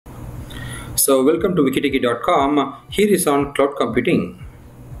So welcome to wikitechie.com. Here is on cloud computing.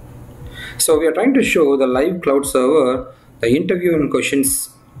 So we are trying to show the live cloud server, the interview and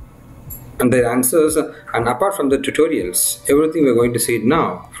questions and their answers, and apart from the tutorials, everything we're going to see it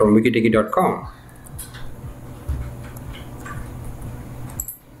now from wikitechie.com.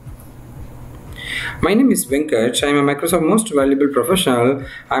 My name is Venkat. I am a Microsoft Most Valuable Professional.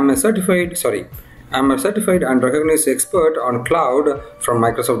 I am a certified and recognized expert on cloud from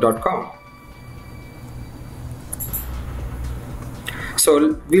Microsoft.com.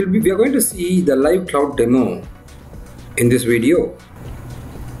 So we are going to see the live cloud demo in this video.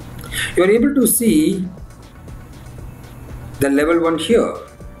 You are able to see the level 1 here.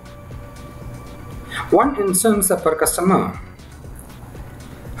 One instance per customer.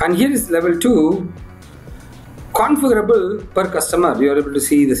 And here is level 2, configurable per customer. You are able to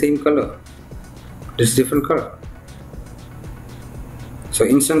see the same color. This different color. So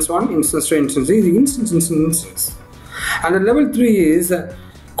instance 1, instance 2, instance 3, instance. And the level 3 is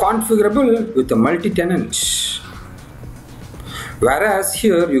configurable with a multi-tenant. Whereas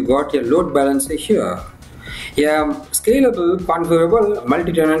here you got a load balancer here. A scalable, configurable,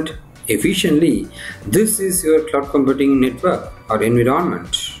 multi-tenant efficiently. This is your cloud computing network or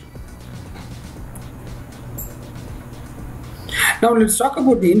environment. Now let's talk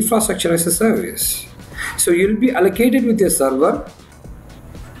about the infrastructure as a service. So you'll be allocated with your server,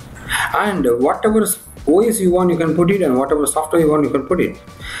 and whatever OS you want you can put it, and whatever software you want you can put it.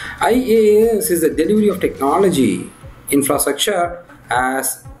 IaaS is the delivery of technology infrastructure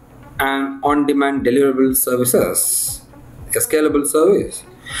as an on-demand deliverable services, a scalable service.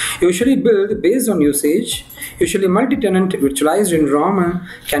 Usually built based on usage. Usually multi-tenant virtualized environment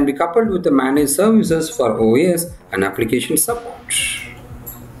can be coupled with the managed services for OS and application support.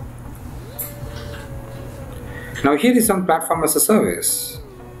 Now here is some platform as a service.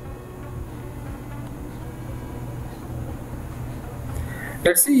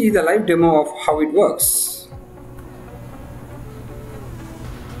 Let's see the live demo of how it works.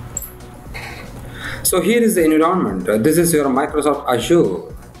 So here is the environment. This is your Microsoft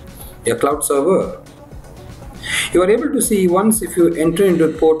Azure, a cloud server. You are able to see, once if you enter into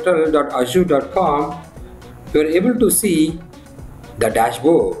portal.azure.com, you are able to see the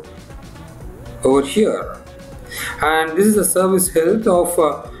dashboard over here. And this is the service health of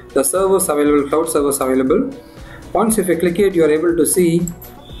the servers available, cloud servers available. Once if you click it, you are able to see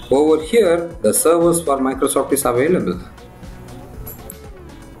over here the servers for Microsoft is available.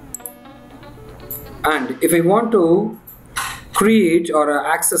 And if I want to create or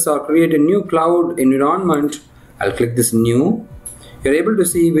access or create a new cloud environment, I'll click this new. You're able to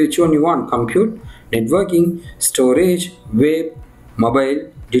see which one you want: compute, networking, storage, web,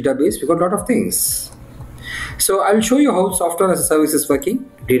 mobile, database. We got a lot of things. So I'll show you how software as a service is working.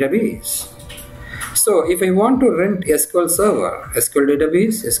 Database. So if I want to rent SQL Server, SQL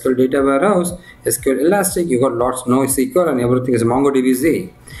Database, SQL Data Warehouse, SQL Elastic, you got lots, NoSQL, and everything is MongoDB is there.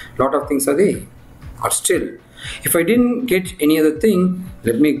 Lot of things are there. Or still, if I didn't get any other thing,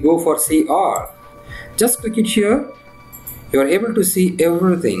 let me go for see all. Just click it here. You are able to see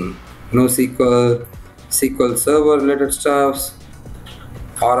everything. NoSQL, SQL Server related stuffs,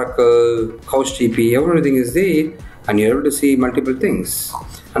 Oracle, CouchDB, everything is there, and you're able to see multiple things.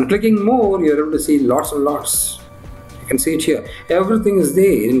 And clicking more, you're able to see lots and lots. You can see it here. Everything is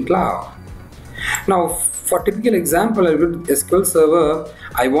there in cloud. Now, for typical example, I will SQL Server.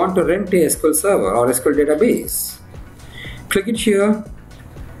 I want to rent a SQL Server or SQL database. Click it here.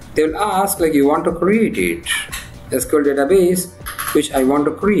 They will ask like you want to create it. SQL database, which I want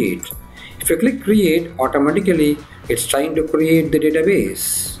to create. If you click create, automatically it's trying to create the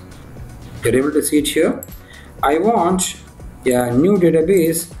database. You're able to see it here. I want a new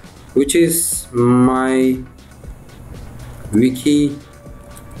database, which is my wikitechie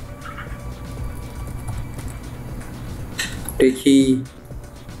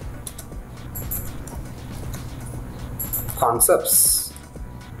concepts.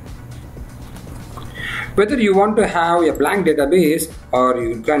 Whether you want to have a blank database or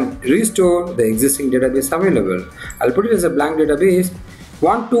you can restore the existing database available. I'll put it as a blank database.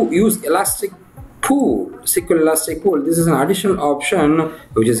 Want to use Elastic Pool, SQL Elastic Pool. This is an additional option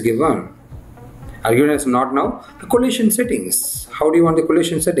which is given. I'll give it as not now. The collation settings. How do you want the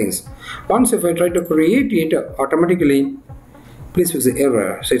collation settings? Once if I try to create it, automatically, please fix the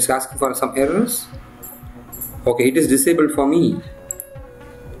error. So it's asking for some errors. Okay, it is disabled for me.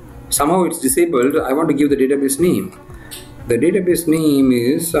 Somehow it's disabled. I want to give the database name. The database name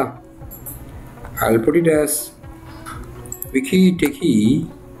is, I'll put it as wikitechie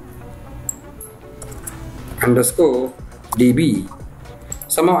 _db.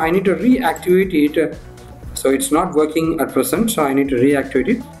 Somehow I need to reactivate it. So it's not working at present, so I need to reactivate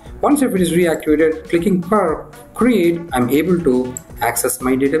it. Once if it is reactivated, clicking create, I'm able to access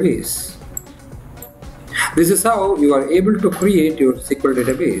my database. This is how you are able to create your SQL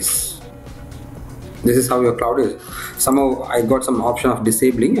database. This is how your cloud is. Somehow I got some option of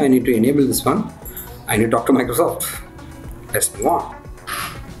disabling. I need to enable this one. I need to talk to Microsoft. Let's move on.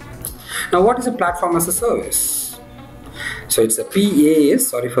 Now what is a platform as a service? So it's a PaaS,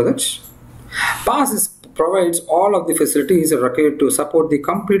 sorry for that. PaaS provides all of the facilities required to support the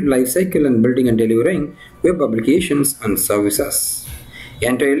complete life cycle and building and delivering web applications and services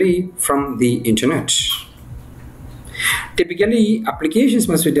entirely from the internet. Typically, applications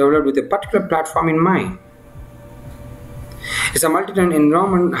must be developed with a particular platform in mind. It's a multi-tenant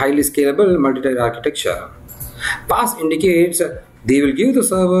environment, highly scalable, multi-tenant architecture. PaaS indicates they will give the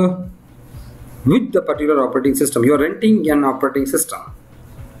server with the particular operating system. You are renting an operating system.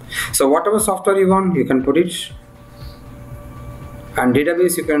 So whatever software you want, you can put it. And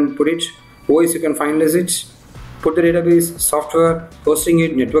database, you can put it. OS, you can finalize it. Put the database, software, hosting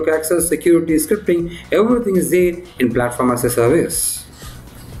it, network access, security, scripting, everything is there in platform as a service.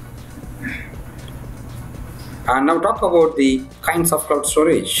 And now talk about the kinds of cloud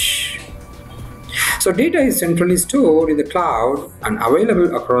storage. So data is centrally stored in the cloud and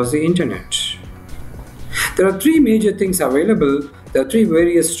available across the internet. There are three major things available. There are three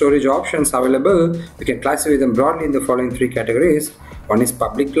various storage options available. We can classify them broadly in the following three categories. One is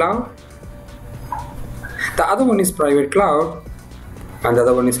public cloud. The other one is private cloud, and the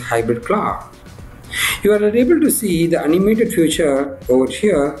other one is hybrid cloud. You are able to see the animated future over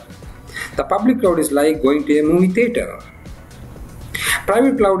here. The public cloud is like going to a movie theater.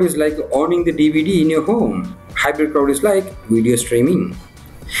 Private cloud is like owning the DVD in your home. Hybrid cloud is like video streaming.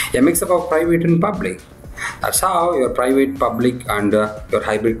 A mix up of private and public. That's how your private, public, and your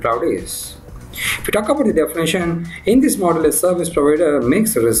hybrid cloud is. If we talk about the definition, in this model, a service provider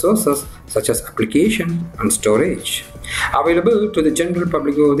makes resources such as application and storage available to the general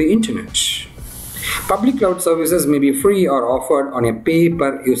public over the internet. Public cloud services may be free or offered on a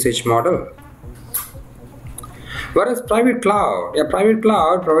pay-per-usage model. Whereas private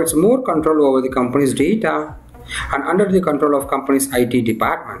cloud provides more control over the company's data and under the control of company's IT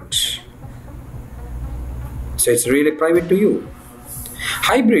department. So it's really private to you.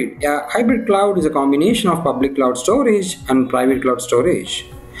 Hybrid cloud is a combination of public cloud storage and private cloud storage,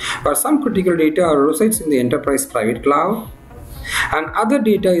 where some critical data resides in the enterprise private cloud and other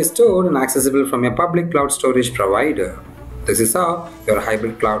data is stored and accessible from a public cloud storage provider. This is how your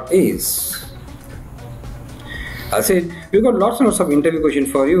hybrid cloud is. That's it. We've got lots and lots of interview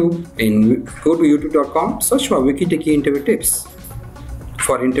questions for you. Go to youtube.com, search for WikiTechie interview tips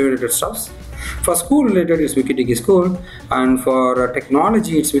for interview related stuffs. For school related, it's WikiTechie School, and for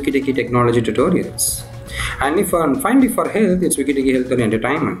technology, it's WikiTechie Technology Tutorials. And finally for health, it's WikiTechie Health and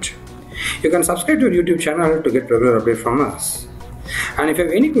Entertainment. You can subscribe to our YouTube channel to get regular updates from us. And if you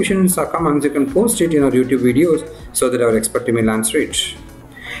have any questions or comments, you can post it in our YouTube videos so that our expert team will answer it.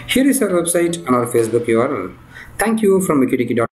 Here is our website and our Facebook URL. Thank you from WikiTechie.com.